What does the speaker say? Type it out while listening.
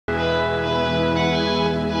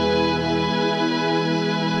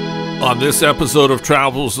On this episode of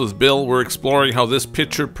Travels with Bill, we're exploring how this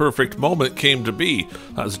picture-perfect moment came to be.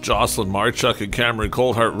 As Jocelyn Marchuk and Cameron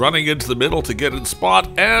Colhart running into the middle to get in spot,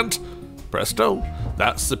 and presto,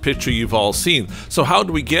 that's the picture you've all seen. So how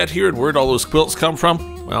do we get here, and where'd all those quilts come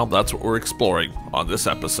from? Well, that's what we're exploring on this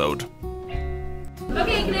episode.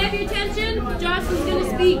 Okay, can I have your attention? Jocelyn's gonna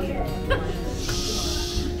speak.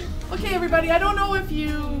 Okay, everybody, I don't know if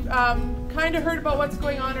you kind of heard about what's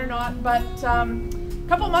going on or not, but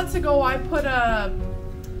a couple months ago I put a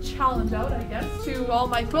challenge out, I guess, to all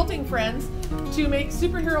my quilting friends to make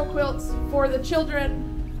superhero quilts for the children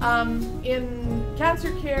in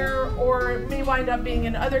cancer care, or it may wind up being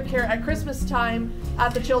in other care at Christmas time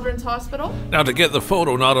at the Children's Hospital. Now, to get the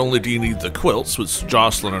photo, not only do you need the quilts, which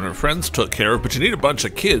Jocelyn and her friends took care of, but you need a bunch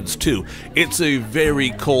of kids too. It's a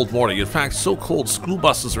very cold morning. In fact, so cold school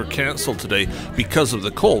buses were cancelled today because of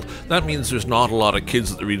the cold. That means there's not a lot of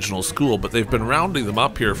kids at the regional school, but they've been rounding them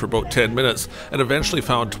up here for about 10 minutes and eventually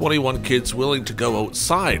found 21 kids willing to go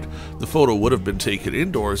outside. The photo would have been taken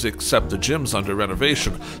indoors, except the gym's under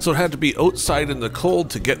renovation, so it had to be outside in the cold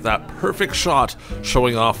to get that perfect shot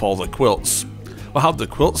showing off all the quilts. Well, how'd the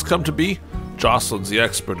quilts come to be? Jocelyn's the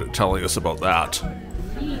expert at telling us about that.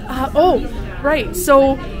 Right.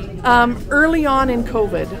 So early on in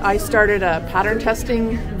COVID, I started a pattern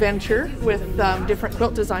testing venture with different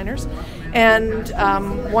quilt designers. And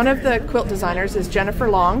one of the quilt designers is Jennifer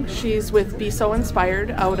Long. She's with Be So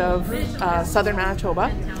Inspired out of southern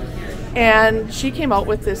Manitoba. And she came out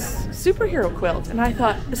with this superhero quilt. And I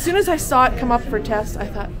thought, as soon as I saw it come up for test, I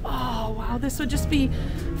thought, oh, wow, this would just be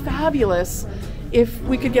fabulous if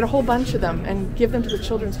we could get a whole bunch of them and give them to the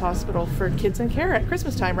Children's Hospital for kids in care at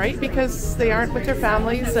Christmas time, right? Because they aren't with their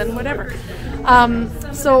families and whatever.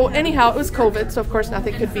 So anyhow, it was COVID, so of course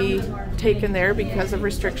nothing could be taken there because of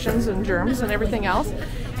restrictions and germs and everything else.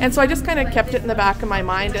 And so I just kind of kept it in the back of my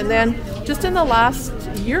mind. And then just in the last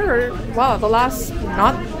year, the last,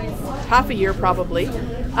 not half a year probably,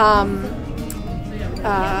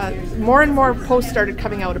 more and more posts started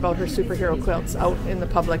coming out about her superhero quilts out in the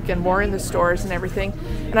public and more in the stores and everything.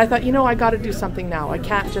 And I thought, I got to do something now. I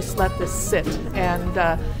can't just let this sit.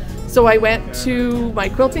 And so I went to my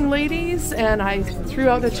quilting ladies and I threw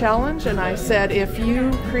out a challenge, and I said, if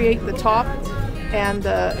you create the top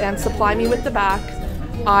and supply me with the back,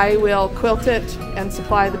 I will quilt it and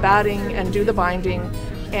supply the batting and do the binding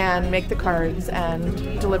and make the cards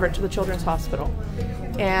and deliver it to the Children's Hospital.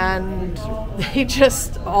 And they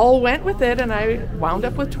just all went with it, and I wound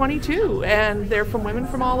up with 22, and they're from women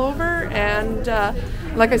from all over. And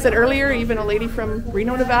like I said earlier, even a lady from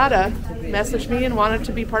Reno, Nevada messaged me and wanted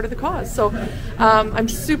to be part of the cause. So I'm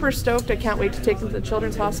super stoked. I can't wait to take them to the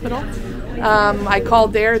Children's Hospital. I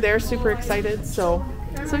called there, they're super excited. So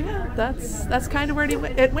yeah, that's kind of where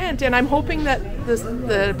it went, and I'm hoping that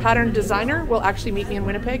the pattern designer will actually meet me in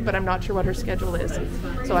Winnipeg, but I'm not sure what her schedule is,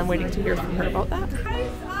 so I'm waiting to hear from her about that.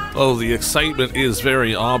 Oh, the excitement is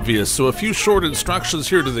very obvious. So a few short instructions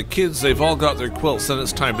here to the kids. They've all got their quilts, and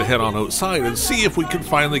it's time to head on outside and see if we can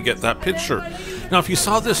finally get that picture. Now, if you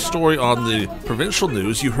saw this story on the provincial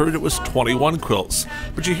news, you heard it was 21 quilts,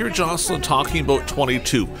 but you hear Jocelyn talking about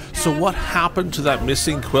 22. So what happened to that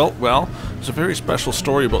missing quilt? Well, there's a very special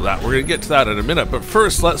story about that. We're going to get to that in a minute, but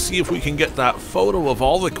first, let's see if we can get that photo of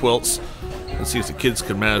all the quilts and see if the kids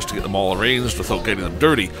can manage to get them all arranged without getting them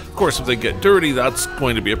dirty. Of course, if they get dirty, that's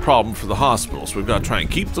going to be a problem for the hospital, so we've got to try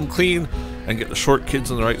and keep them clean and get the short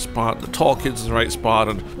kids in the right spot, the tall kids in the right spot,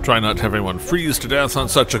 and try not to have anyone freeze to death on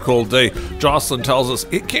such a cold day. Jocelyn tells us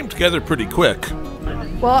it came together pretty quick.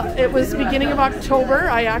 Well, it was beginning of October.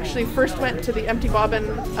 I actually first went to the Empty Bobbin.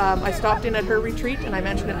 I stopped in at her retreat, and I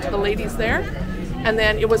mentioned it to the ladies there. And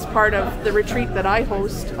then it was part of the retreat that I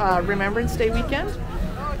host, Remembrance Day weekend.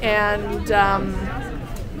 And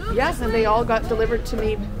and they all got delivered to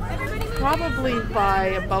me probably by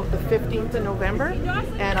about the 15th of November,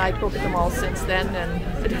 and I quilted them all since then,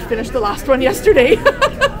 and I just finished the last one yesterday.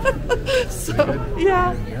 So,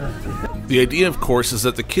 yeah. The idea, of course, is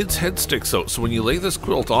that the kid's head sticks out, so when you lay this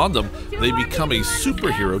quilt on them, they become a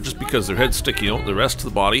superhero just because their head's sticking out. The rest of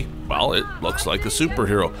the body, well, it looks like a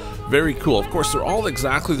superhero. Very cool. Of course, they're all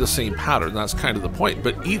exactly the same pattern. That's kind of the point,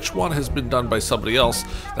 but each one has been done by somebody else.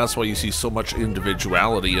 That's why you see so much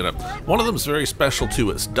individuality in it. One of them is very special,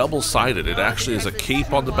 too. It's double-sided. It actually has a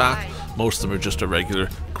cape on the back. Most of them are just a regular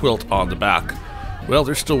quilt on the back. Well,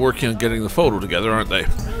 they're still working on getting the photo together, aren't they?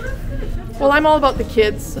 Well, I'm all about the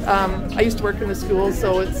kids. I used to work in the school,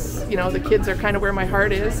 so it's, the kids are kind of where my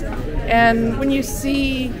heart is. And when you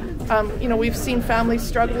see You know, we've seen families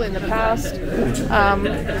struggle in the past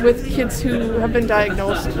with kids who have been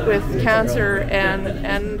diagnosed with cancer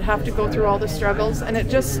and have to go through all the struggles. And it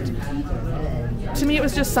just, to me, it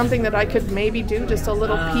was just something that I could maybe do, just a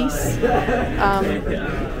little piece,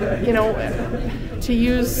 you know, to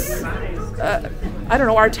use, I don't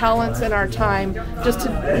know, our talents and our time just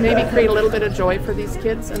to maybe create a little bit of joy for these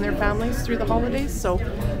kids and their families through the holidays. So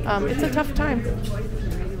it's a tough time.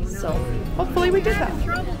 So hopefully we did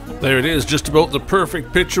that. There it is, just about the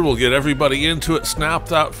perfect picture. We'll get everybody into it, snap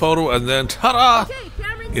that photo, and then ta-da!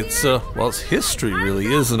 It's, well, it's history really,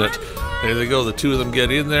 isn't it? There they go, the two of them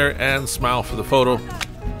get in there and smile for the photo.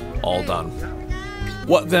 All done.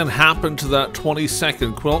 What then happened to that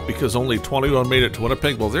 22nd quilt, because only 21 made it to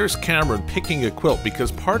Winnipeg? Well, there's Cameron picking a quilt,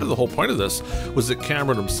 because part of the whole point of this was that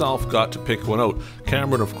Cameron himself got to pick one out.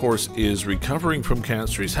 Cameron, of course, is recovering from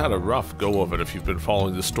cancer. He's had a rough go of it, if you've been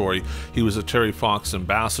following the story. He was a Terry Fox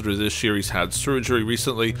ambassador this year. He's had surgery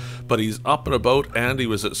recently, but he's up and about, and he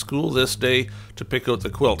was at school this day to pick out the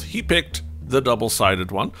quilt. He picked the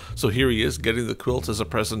double-sided one. So here he is getting the quilt as a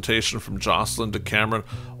presentation from Jocelyn to Cameron.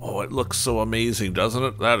 Oh, it looks so amazing, doesn't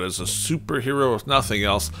it? That is a superhero if nothing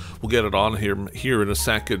else. We'll get it on here in a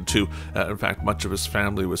second too. In fact, much of his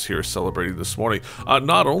family was here celebrating this morning.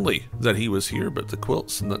 Not only that he was here, but the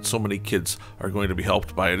quilts, and that so many kids are going to be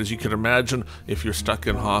helped by it. As you can imagine, if you're stuck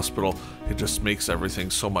in hospital, it just makes everything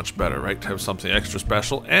so much better, right? To have something extra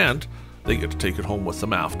special, and they get to take it home with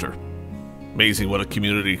them after. Amazing what a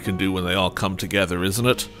community can do when they all come together, isn't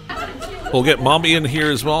it? We'll get Mommy in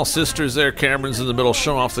here as well. Sister's there, Cameron's in the middle,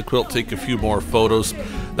 show off the quilt, take a few more photos.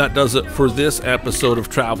 That does it for this episode of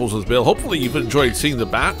Travels with Bill. Hopefully you've enjoyed seeing the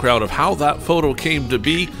background of how that photo came to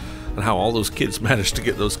be and how all those kids managed to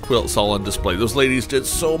get those quilts all on display. Those ladies did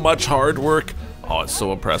so much hard work. Oh, it's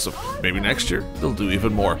so impressive. Maybe next year they'll do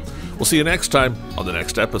even more. We'll see you next time on the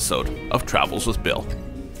next episode of Travels with Bill.